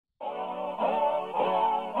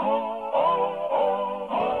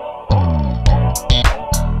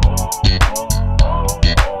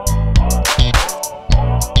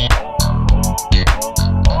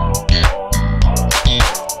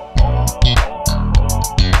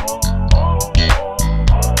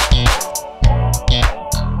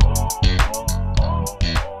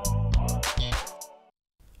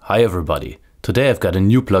Hi everybody! Today I've got a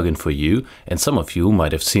new plugin for you, and some of you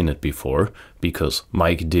might have seen it before, because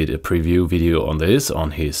Mike did a preview video on this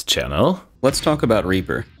on his channel. Let's talk about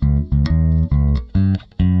Reaper.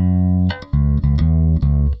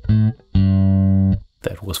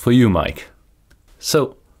 That was for you, Mike.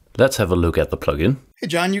 So, let's have a look at the plugin. Hey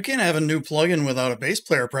John, you can't have a new plugin without a bass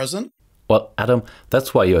player present. Well, Adam,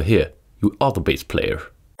 that's why you're here. You are the bass player.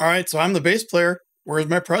 Alright, so I'm the bass player. Where's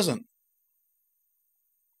my present?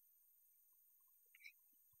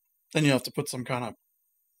 Then you have to put some kind of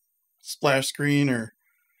splash screen or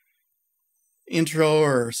intro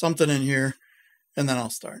or something in here, and then I'll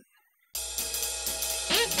start.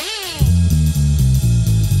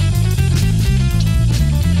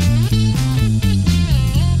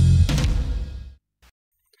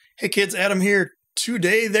 Hey kids, Adam here.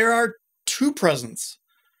 Today there are two presents.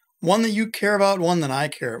 One that you care about, one that I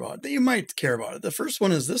care about, that you might care about. The first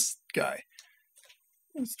one is this guy.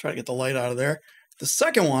 Let's try to get the light out of there. The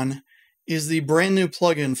second one is the brand new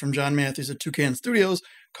plugin from John Matthews at TUKAN Studios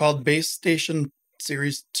called Bass Station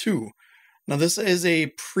Series 2. Now this is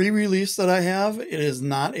a pre-release that I have. It is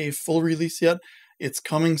not a full release yet. It's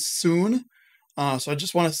coming soon. So I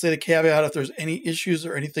just want to say the caveat, if there's any issues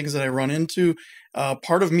or any things that I run into,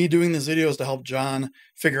 part of me doing this video is to help John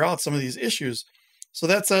figure out some of these issues. So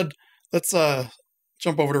that said, let's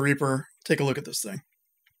jump over to Reaper, take a look at this thing.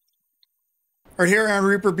 All right, here on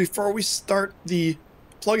Reaper, before we start the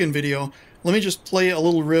plugin video, let me just play a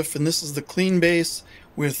little riff, and this is the clean bass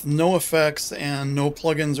with no effects and no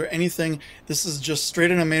plugins or anything. This is just straight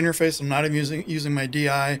in a main interface. I'm not even using my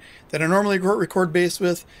DI that I normally record bass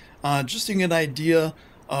with, just to get an idea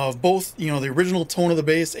of both, you know, the original tone of the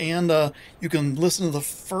bass, and you can listen to the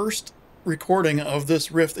first recording of this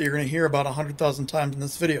riff that you're going to hear about 100,000 times in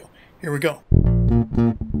this video. Here we go.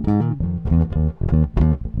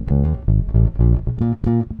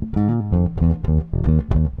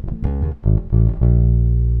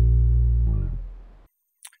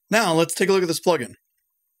 Now let's take a look at this plugin.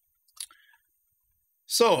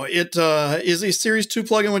 So it is a Series 2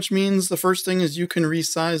 plugin, which means the first thing is you can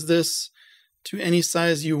resize this to any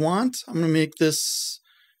size you want. I'm going to make this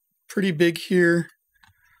pretty big here.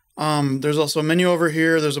 There's also a menu over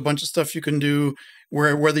here. There's a bunch of stuff you can do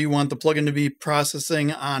whether you want the plugin to be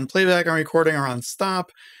processing on playback, on recording, or on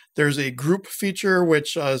stop. There's a group feature,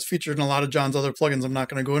 which is featured in a lot of John's other plugins. I'm not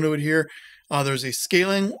going to go into it here. There's a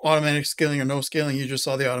scaling, automatic scaling or no scaling. You just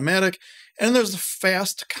saw the automatic. And there's the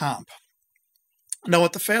fast comp. Now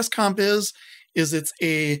what the fast comp is it's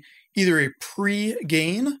either a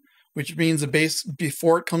pre-gain, which means the bass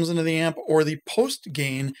before it comes into the amp, or the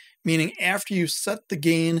post-gain, meaning after you set the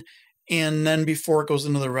gain and then before it goes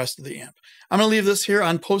into the rest of the amp. I'm going to leave this here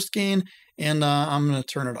on post-gain, and I'm going to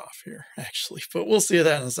turn it off here, actually, but we'll see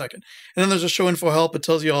that in a second. And then there's a show info help. It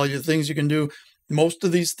tells you all your things you can do. Most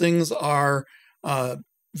of these things are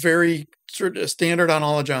very standard on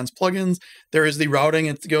all of John's plugins. There is the routing.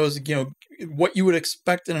 It goes, you know, what you would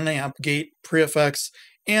expect in an amp: gate, pre-effects,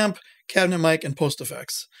 amp, cabinet mic, and post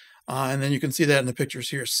effects. And then you can see that in the pictures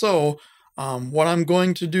here. So what I'm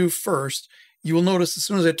going to do first, you will notice as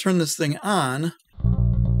soon as I turn this thing on,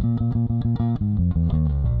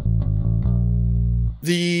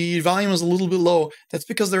 the volume is a little bit low. That's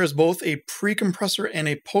because there is both a pre-compressor and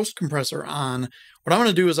a post-compressor on. What I'm going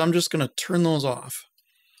to do is I'm just going to turn those off.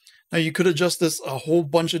 Now you could adjust this a whole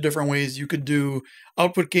bunch of different ways. You could do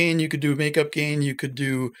output gain, you could do makeup gain, you could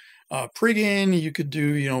do pre-gain, you could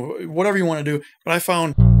do, you know, whatever you want to do. But I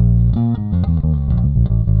found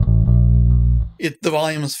the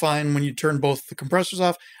volume is fine when you turn both the compressors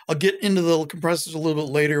off. I'll get into the compressors a little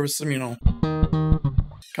bit later with some, you know,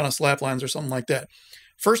 kind of slap lines or something like that.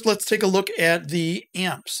 First, let's take a look at the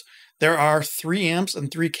amps. There are 3 amps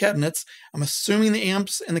and 3 cabinets. I'm assuming the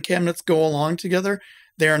amps and the cabinets go along together.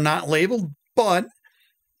 They are not labeled, but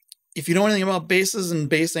if you know anything about basses and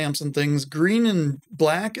bass amps and things, green and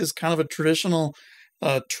black is kind of a traditional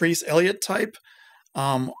Trace Elliott type.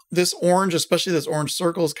 This orange, especially this orange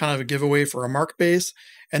circle, is kind of a giveaway for a Mark bass.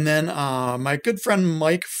 And then my good friend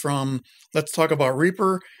Mike from Let's Talk About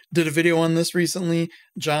Reaper did a video on this recently.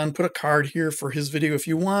 John put a card here for his video if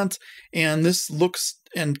you want. And this looks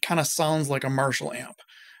and kind of sounds like a Marshall amp.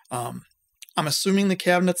 I'm assuming the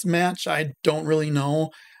cabinets match. I don't really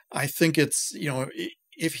know. I think it's, you know,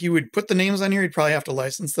 if he would put the names on here, he'd probably have to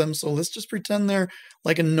license them. So let's just pretend they're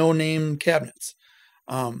like a no-name cabinets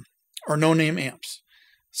or no-name amps.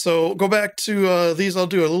 So go back to these. I'll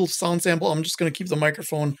do a little sound sample. I'm just going to keep the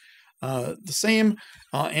microphone the same.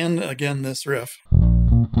 And again, this riff.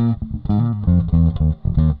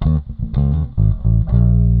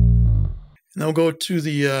 And then we'll go to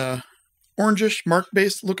the orangish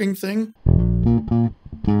mark-based looking thing.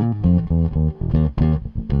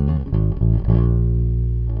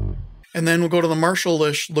 And then we'll go to the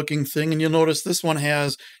Marshall-ish looking thing, and you'll notice this one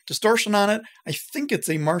has distortion on it. I think it's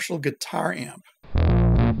a Marshall guitar amp.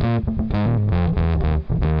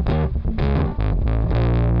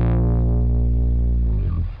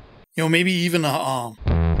 You know, maybe even a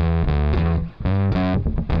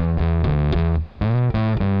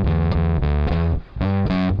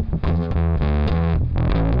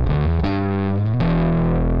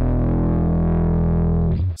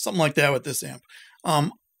something like that with this amp.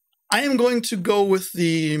 I am going to go with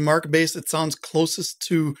the mark bass that sounds closest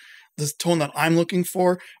to this tone that I'm looking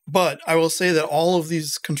for, but I will say that all of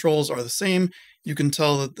these controls are the same. You can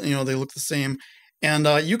tell that, you know, they look the same, and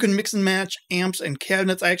you can mix and match amps and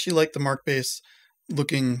cabinets. I actually like the mark bass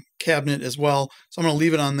looking cabinet as well, so I'm going to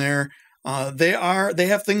leave it on there. They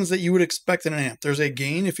have things that you would expect in an amp. There's a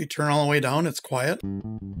gain. If you turn all the way down, it's quiet.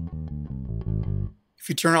 If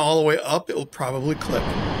you turn it all the way up, it will probably click.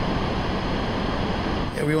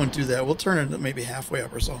 Yeah, we won't do that. We'll turn it maybe halfway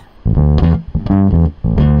up or so.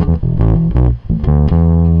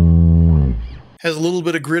 Has a little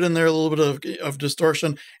bit of grit in there, a little bit of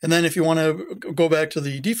distortion. And then if you want to go back to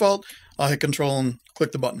the default, I'll hit Control and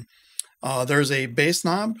click the button. There's a bass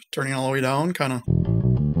knob, turning all the way down, kind of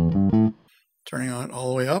turning it all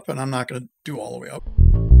the way up, and I'm not going to do all the way up.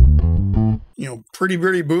 You know, pretty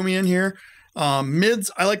boomy in here.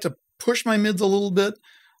 Mids, I like to push my mids a little bit.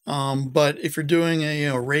 But if you're doing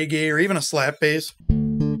a reggae or even a slap bass,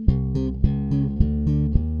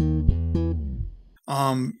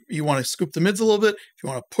 you want to scoop the mids a little bit. If you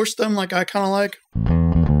want to push them like I kind of like,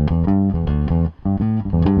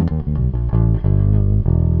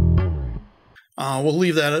 we'll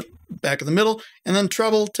leave that back in the middle. And then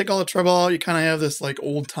treble, take all the treble out. You kind of have this like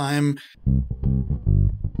old time.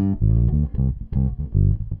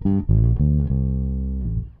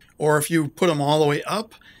 Or if you put them all the way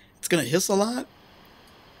up, it's going to hiss a lot,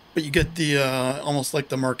 but you get the almost like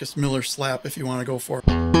the Marcus Miller slap if you want to go for it.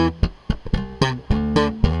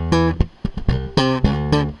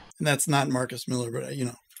 And that's not Marcus Miller, but you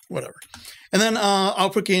know, whatever. And then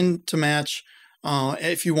output gain to match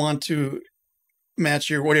if you want to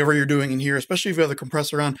match your whatever you're doing in here, especially if you have the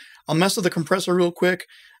compressor on. I'll mess with the compressor real quick.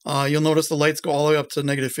 You'll notice the lights go all the way up to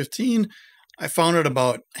 -15. I found it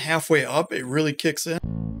about halfway up. It really kicks in.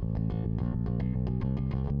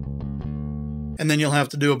 And then you'll have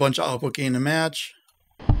to do a bunch of output gain to match.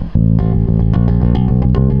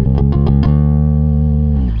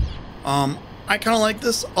 I kind of like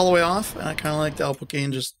this all the way off, and I kind of like the output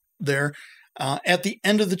gain just there. At the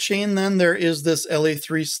end of the chain, then, there is this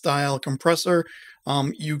LA3 style compressor.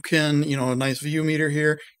 You can, you know, a nice view meter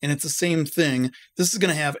here, and it's the same thing. This is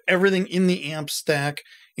going to have everything in the amp stack,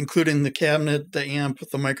 including the cabinet, the amp,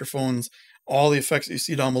 the microphones, all the effects that you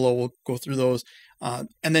see down below. We'll go through those.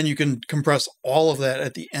 And then you can compress all of that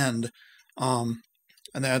at the end. And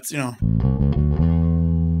that's, you know.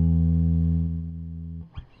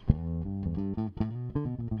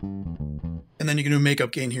 And then you can do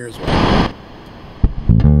makeup gain here as well.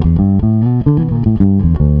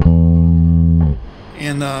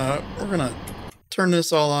 And we're going to turn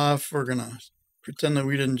this all off. We're going to pretend that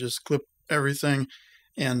we didn't just clip everything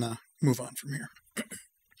and move on from here.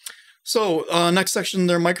 So next section,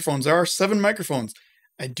 there are microphones. There are 7 microphones.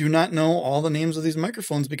 I do not know all the names of these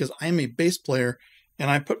microphones because I am a bass player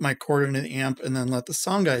and I put my cord into the amp and then let the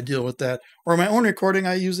sound guy deal with that. Or my own recording,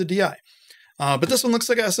 I use a DI. But this one looks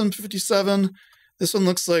like a SM57. This one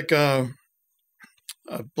looks like a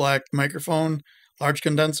black microphone, large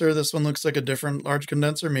condenser. This one looks like a different large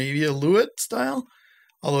condenser, maybe a Lewitt style,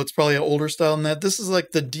 although it's probably an older style than that. This is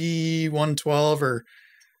like the D112 or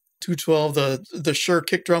 212, the Shure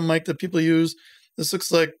kick drum mic that people use. This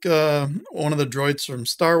looks like one of the droids from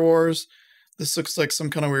Star Wars. This looks like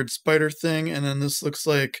some kind of weird spider thing. And then this looks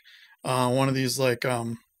like one of these like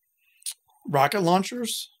rocket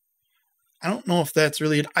launchers. I don't know if that's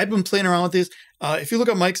really it. I've been playing around with these. If you look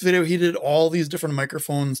at Mike's video, he did all these different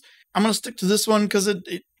microphones. I'm going to stick to this one because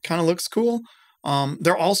it kind of looks cool.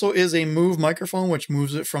 There also is a move microphone, which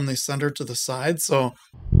moves it from the center to the side. So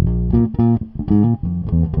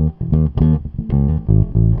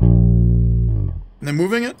and then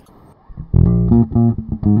moving it.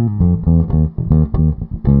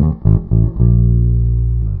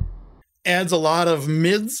 Adds a lot of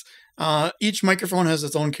mids. Each microphone has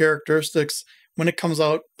its own characteristics. When it comes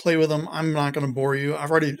out, play with them. I'm not going to bore you.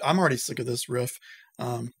 I'm already sick of this riff.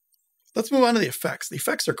 Let's move on to the effects. The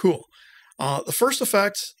effects are cool. The first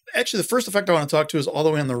effect I want to talk to is all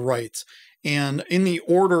the way on the right. And in the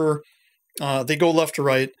order, they go left to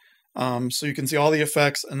right. So you can see all the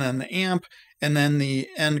effects and then the amp and then the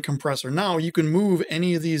end compressor. Now you can move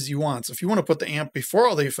any of these you want. So if you want to put the amp before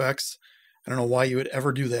all the effects, I don't know why you would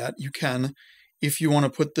ever do that. You can. If you want to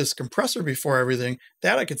put this compressor before everything,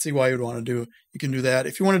 that I could see why you would want to do. You can do that.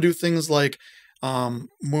 If you want to do things like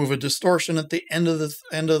move a distortion at the end of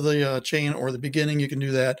the chain or the beginning, you can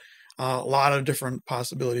do that. A lot of different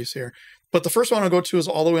possibilities here. But the first one I'll go to is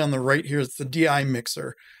all the way on the right here. It's the DI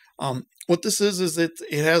mixer. What this is it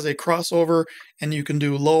has a crossover, and you can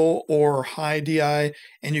do low or high DI,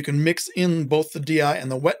 and you can mix in both the DI and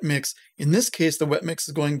the wet mix. In this case, the wet mix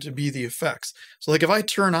is going to be the effects. So like if I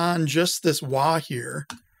turn on just this wah here,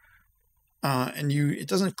 and it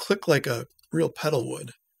doesn't click like a real pedal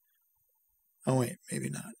would. Oh wait,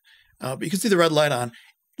 maybe not. But you can see the red light on.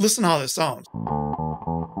 Listen how this sounds.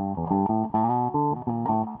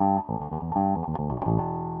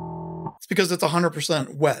 Because it's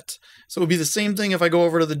 100% wet. So it would be the same thing if I go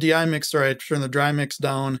over to the DI mixer, I turn the dry mix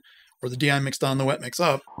down, or the DI mix down, the wet mix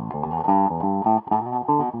up.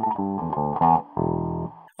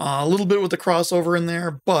 A little bit with the crossover in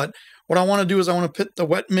there, but what I want to do is I want to put the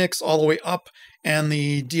wet mix all the way up and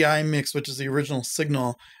the DI mix, which is the original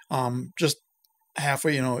signal, just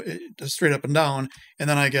halfway, just straight up and down, and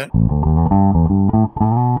then I get...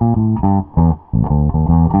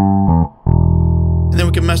 And then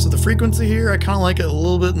we can mess with the frequency here. I kind of like it a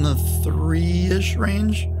little bit in the 3-ish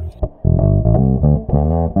range.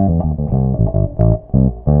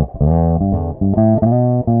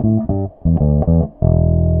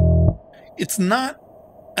 It's not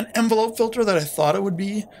an envelope filter that I thought it would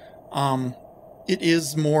be. It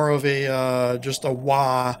is more of a just a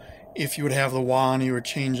wah if you would have the wah and you were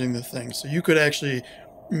changing the thing. So you could actually...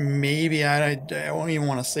 Maybe I won't even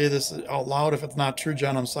want to say this out loud if it's not true,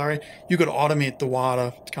 John. I'm sorry. You could automate the wah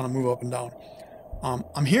to kind of move up and down.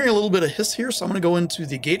 I'm hearing a little bit of hiss here, so I'm going to go into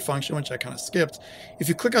the gate function, which I kind of skipped. If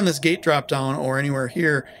you click on this gate drop down or anywhere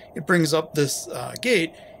here, it brings up this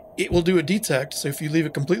gate. It will do a detect. So if you leave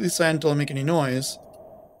it completely silent until I make any noise,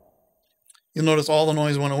 you'll notice all the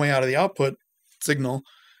noise went away out of the output signal.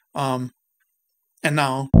 And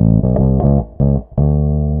now...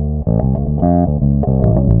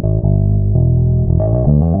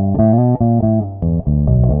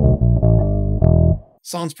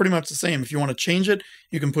 Sounds pretty much the same. If you want to change it,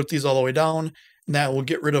 you can put these all the way down, and that will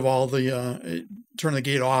get rid of all the, turn the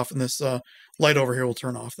gate off, and this light over here will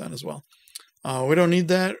turn off then as well. We don't need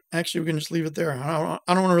that. Actually, we can just leave it there. I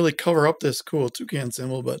don't want to really cover up this cool toucan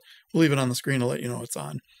symbol, but we'll leave it on the screen to let you know it's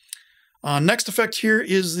on. Next effect here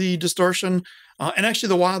is the distortion. And actually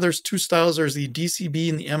the wah, there's two styles. There's the DCB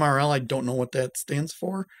and the MRL. I don't know what that stands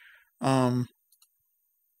for.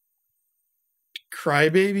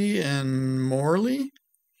 Crybaby and Morley.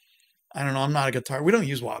 I don't know. I'm not a guitar. We don't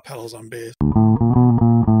use wah pedals on bass.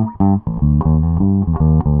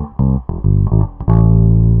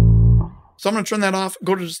 So I'm going to turn that off,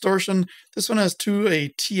 go to distortion. This one has a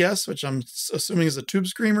TS, which I'm assuming is a tube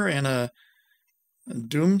screamer, and a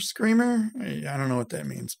doom screamer. I don't know what that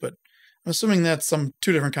means, but I'm assuming that's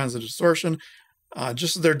two different kinds of distortion.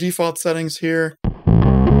 Just their default settings here.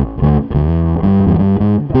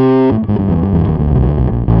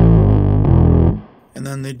 And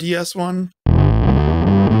then the DS one.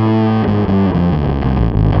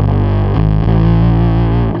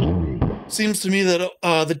 Seems to me that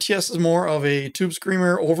the TS is more of a tube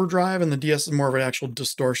screamer overdrive and the DS is more of an actual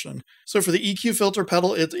distortion. So for the EQ filter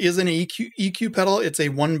pedal, it is an EQ pedal. It's a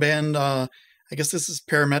one band, I guess this is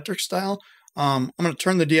parametric style. I'm going to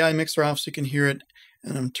turn the DI mixer off so you can hear it,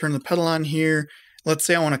 and I'm turn the pedal on here. Let's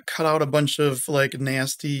say I want to cut out a bunch of like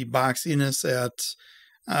nasty boxiness at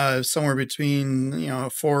somewhere between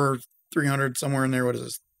 300 somewhere in there. What is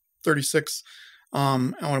this? 36.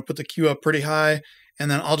 I want to put the Q up pretty high,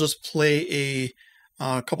 and then I'll just play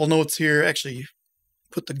a couple notes here. Actually,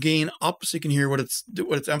 put the gain up so you can hear what it's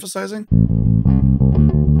emphasizing. And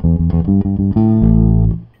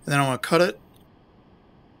then I want to cut it.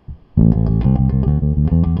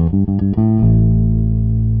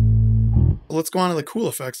 Let's go on to the cool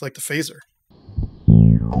effects like the phaser.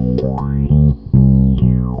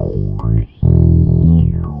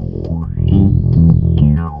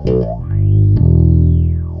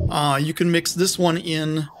 You can mix this one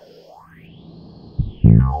in.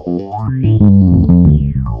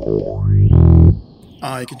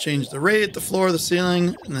 You can change the rate, the floor, the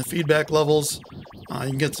ceiling, and the feedback levels. You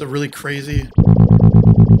can get to really crazy.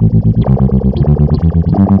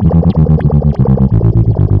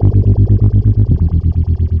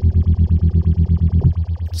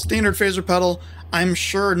 Standard phaser pedal. I'm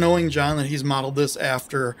sure, knowing John, that he's modeled this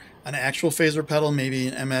after an actual phaser pedal, maybe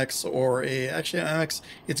an MX or actually an MX,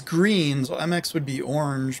 it's green, so MX would be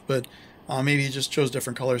orange, but maybe he just chose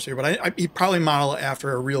different colors here. But he probably modeled it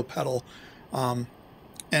after a real pedal.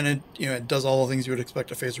 And it does all the things you would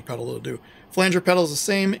expect a phaser pedal to do. Flanger pedal is the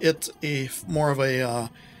same. It's more of a,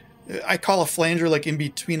 I call a flanger like in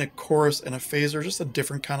between a chorus and a phaser, just a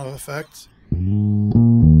different kind of effect.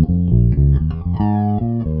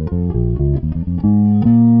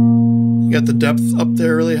 You got the depth up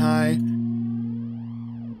there really high.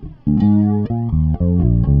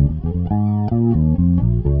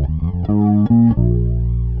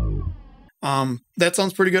 That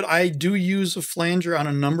sounds pretty good. I do use a flanger on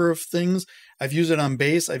a number of things. I've used it on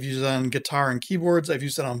bass, I've used it on guitar and keyboards, I've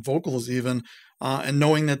used it on vocals even. And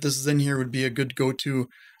knowing that this is in here would be a good go-to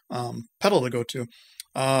pedal to go to.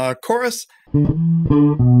 Chorus.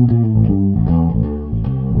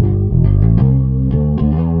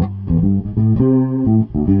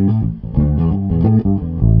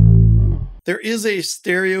 There is a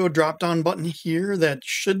stereo drop-down button here that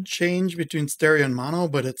should change between stereo and mono,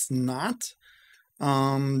 but it's not.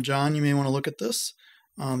 John, you may want to look at this.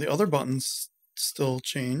 The other buttons still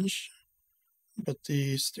change, but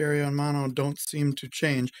the stereo and mono don't seem to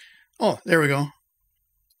change. Oh, there we go.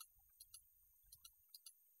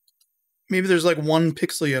 Maybe there's like one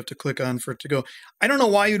pixel you have to click on for it to go. I don't know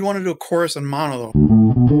why you'd want to do a chorus and mono, though.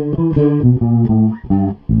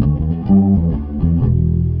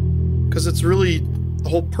 Because it's really the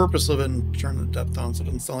whole purpose of it, and turn the depth down so it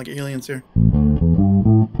doesn't sound like aliens here.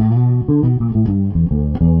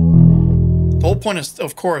 The whole point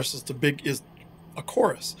of chorus is is a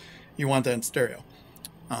chorus. You want that in stereo.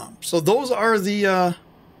 So those are the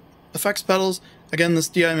effects pedals. Again, this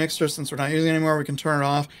DI mixer, since we're not using it anymore, we can turn it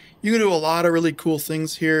off. You can do a lot of really cool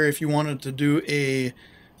things here. If you wanted to do a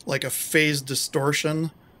phase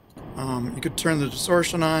distortion, you could turn the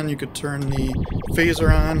distortion on. You could turn the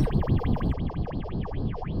phaser on.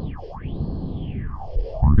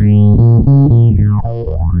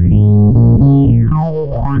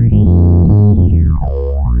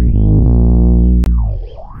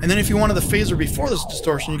 And then if you wanted the phaser before this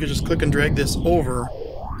distortion, you could just click and drag this over.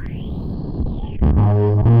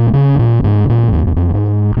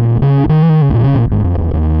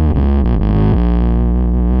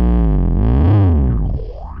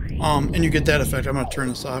 And you get that effect. I'm going to turn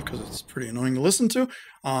this off because it's pretty annoying to listen to.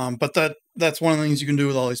 But that's one of the things you can do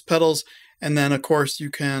with all these pedals. And then, of course, you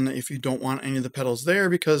can, if you don't want any of the pedals there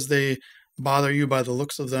because they bother you by the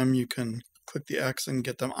looks of them, you can click the X and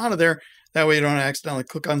get them out of there. That way you don't accidentally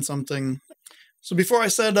click on something. So before I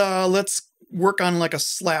said, let's work on like a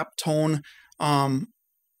slap tone.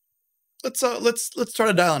 Let's try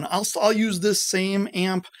to dial in. I'll use this same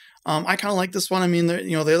amp. I kind of like this one. I mean,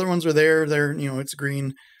 the other ones are there. It's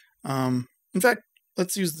green. In fact,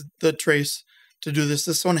 let's use the trace to do this.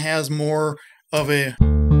 This one has more of a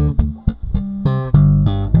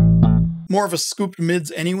scooped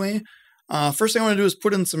mids anyway. First thing I want to do is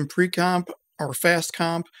put in some pre-comp or fast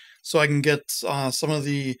comp so I can get some of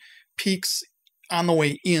the peaks on the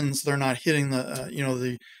way in so they're not hitting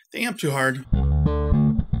the amp too hard.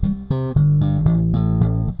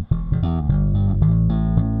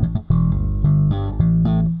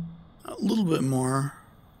 A little bit more.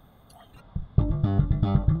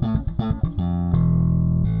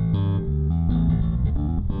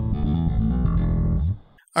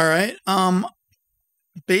 All right.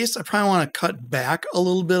 Bass, I probably want to cut back a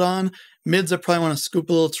little bit on. Mids, I probably want to scoop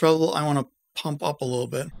a little treble. I want to pump up a little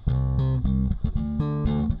bit.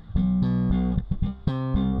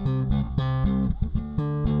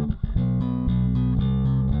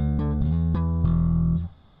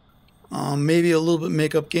 Maybe a little bit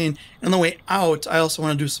makeup gain. And on the way out, I also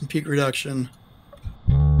want to do some peak reduction.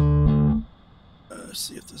 Let's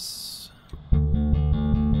see if this...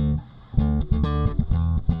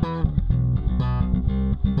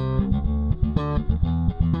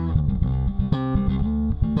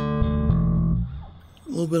 A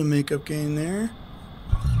little bit of makeup gain there.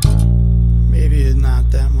 Maybe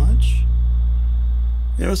not that much.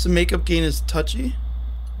 You notice the makeup gain is touchy?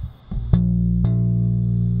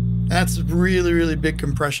 That's really, really big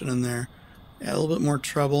compression in there. Yeah, a little bit more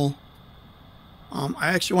treble.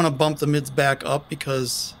 I actually want to bump the mids back up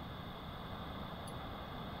because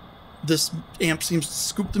this amp seems to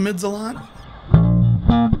scoop the mids a lot.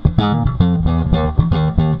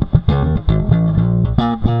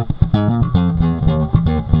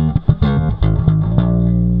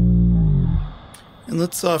 And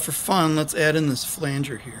let's, for fun, let's add in this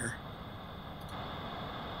flanger here.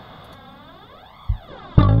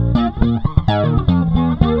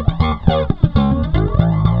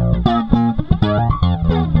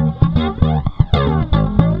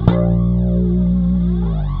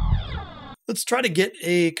 let's try to get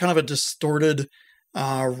a kind of a distorted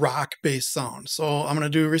rock bass sound. So I'm going to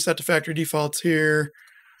do reset to factory defaults here.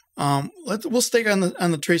 We'll stay on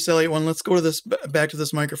the Trace L8 one. Let's go to this, back to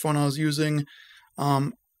this microphone I was using.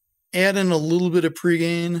 Add in a little bit of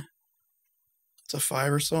pregain. It's a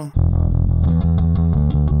 5 or so.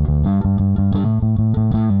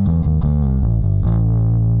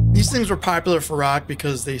 These things were popular for rock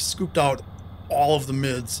because they scooped out all of the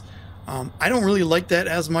mids. I don't really like that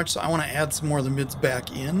as much, so I want to add some more of the mids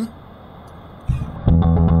back in.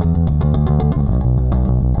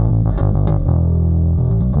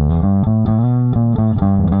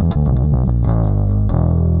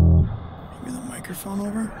 Maybe the microphone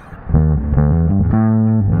over.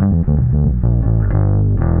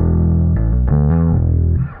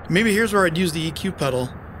 Maybe here's where I'd use the EQ pedal.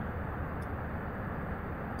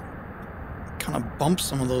 Kind of bump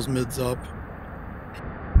some of those mids up.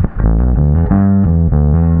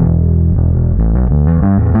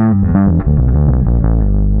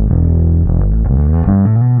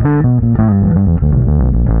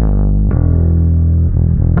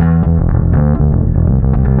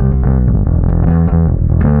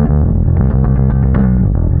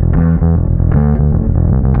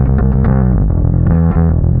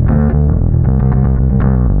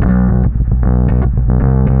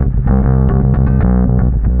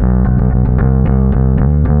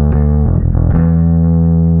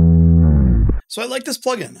 So I like this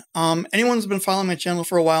plugin. Anyone who's been following my channel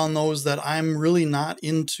for a while knows that I'm really not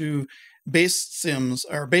into bass sims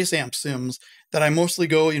or bass amp sims, that I mostly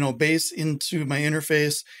go, you know, bass into my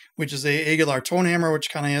interface, which is a Aguilar tone hammer, which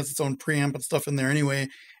kind of has its own preamp and stuff in there anyway.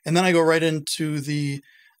 And then I go right into the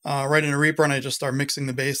ReaPack and I just start mixing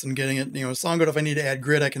the bass and getting it, you know, sound good. If I need to add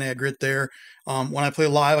grit, I can add grit there. When I play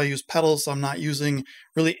live, I use pedals, so I'm not using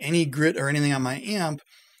really any grit or anything on my amp.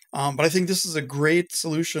 But I think this is a great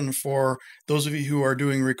solution for those of you who are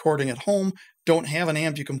doing recording at home, don't have an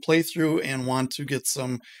amp you can play through and want to get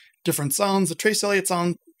some different sounds. The Trace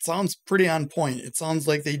L8 sounds pretty on point. It sounds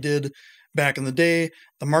like they did back in the day.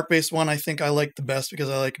 The Mark Bass one I think I like the best because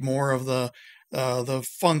I like more of the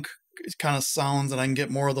funk kind of sounds, and I can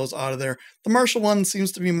get more of those out of there. The Marshall one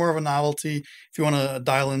seems to be more of a novelty if you want to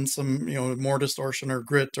dial in some, you know, more distortion or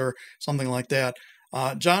grit or something like that.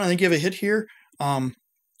 John, I think you have a hit here.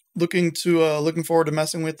 Looking forward to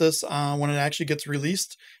messing with this when it actually gets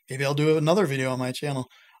released. Maybe I'll do another video on my channel.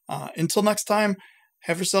 Until next time,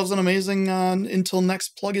 have yourselves an amazing until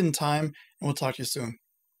next plugin time, and we'll talk to you soon.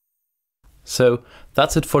 So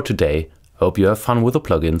that's it for today. Hope you have fun with the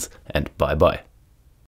plugins, and bye bye.